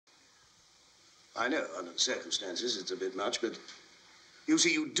I know, under the circumstances, it's a bit much, but you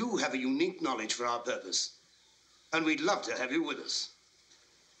see, you do have a unique knowledge for our purpose, and we'd love to have you with us.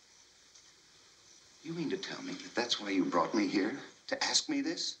 You mean to tell me that that's why you brought me here? To ask me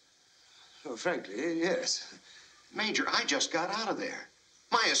this? Oh, frankly, yes. Major, I just got out of there.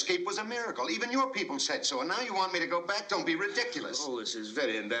 My escape was a miracle. Even your people said so, and now you want me to go back? Don't be ridiculous. Oh, this is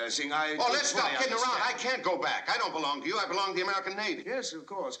very embarrassing. Oh, let's stop kidding around. I can't go back. I don't belong to you. I belong to the American Navy. Yes, of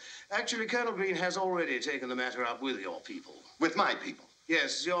course. Actually, Colonel Green has already taken the matter up with your people. With my people?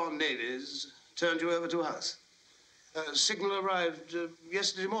 Yes, your navies turned you over to us. A signal arrived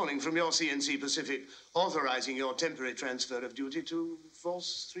yesterday morning from your CNC Pacific authorizing your temporary transfer of duty to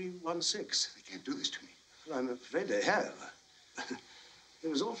Force 316. They can't do this to me. Well, I'm afraid they have. It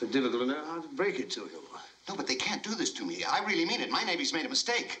was awfully difficult to know how to break it to you. No, but they can't do this to me. I really mean it. My Navy's made a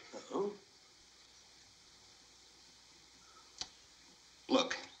mistake. Oh?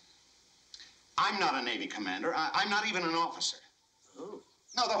 Look, I'm not a Navy commander. I'm not even an officer. Oh.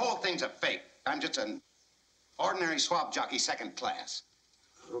 No, the whole thing's a fake. I'm just an ordinary swab jockey, second class.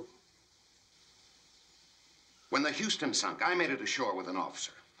 Oh. When the Houston sunk, I made it ashore with an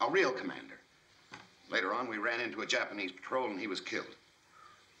officer, a real commander. Later on, we ran into a Japanese patrol and he was killed.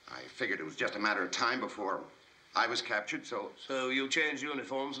 I figured it was just a matter of time before I was captured, so... So you changed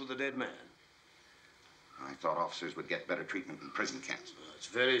uniforms with the dead man? I thought officers would get better treatment in prison camps. Well, that's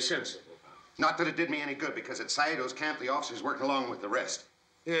very sensible. Not that it did me any good, because at Saito's camp, the officers worked along with the rest.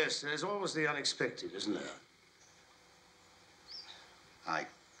 Yes, there's always the unexpected, isn't there? I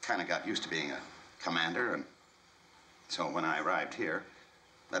kind of got used to being a commander, and so when I arrived here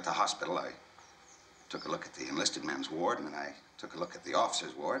at the hospital, I took a look at the enlisted men's ward, and then I took a look at the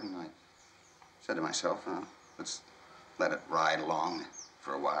officers' ward, and I said to myself, let's let it ride along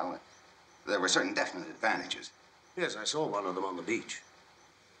for a while. There were certain definite advantages. Yes, I saw one of them on the beach.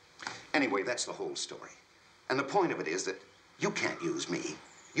 Anyway, that's the whole story. And the point of it is that you can't use me.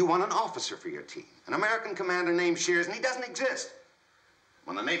 You want an officer for your team, an American commander named Shears, and he doesn't exist.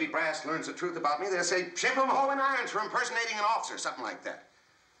 When the Navy brass learns the truth about me, they'll say, ship him whole in irons for impersonating an officer, something like that.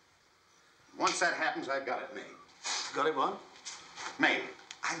 Once that happens, I've got it made. Got it, what? Made.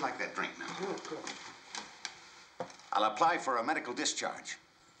 I like that drink now. Oh, good. I'll apply for a medical discharge.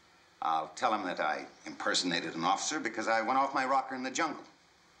 I'll tell him that I impersonated an officer because I went off my rocker in the jungle.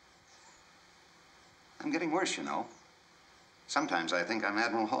 I'm getting worse, you know. Sometimes I think I'm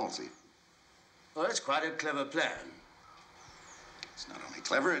Admiral Halsey. Well, that's quite a clever plan. It's not only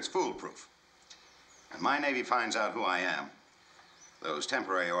clever, it's foolproof. And my Navy finds out who I am, those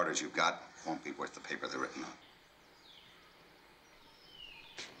temporary orders you've got won't be worth the paper they're written on.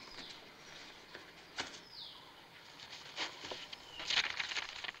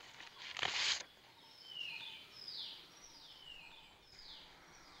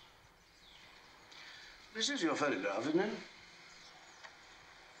 This is your photograph, isn't it?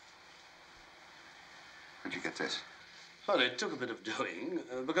 Where'd you get this? Well, it took a bit of doing,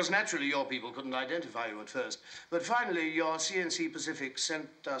 because naturally your people couldn't identify you at first. But finally, your CNC Pacific sent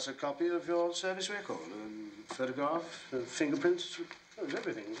us a copy of your service record. A photograph, fingerprints,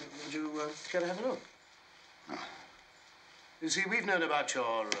 everything. Would you care to have a look? No. You see, we've known about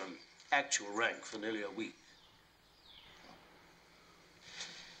your actual rank for nearly a week.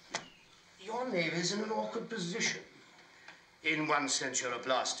 Your Navy's in an awkward position. In one sense, you're a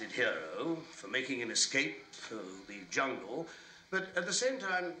blasted hero for making an escape through the jungle, but at the same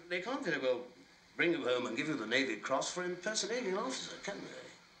time, they can't very well bring you home and give you the Navy Cross for impersonating an officer, can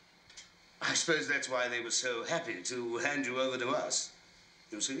they? I suppose that's why they were so happy to hand you over to us.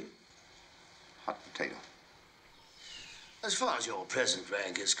 You see? Hot potato. As far as your present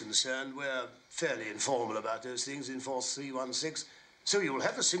rank is concerned, we're fairly informal about those things in Force 316, so you'll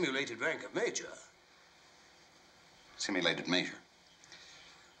have a simulated rank of Major. Simulated Major.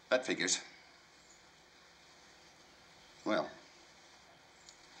 That figures. Well,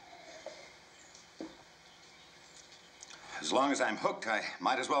 as long as I'm hooked, I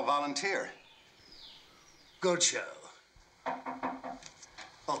might as well volunteer. Good show.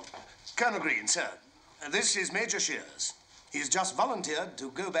 Oh, Colonel Green, sir, this is Major Shears. He's just volunteered to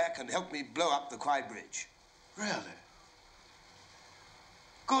go back and help me blow up the Kwai Bridge. Really?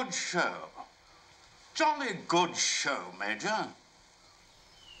 Good show. Jolly good show, Major.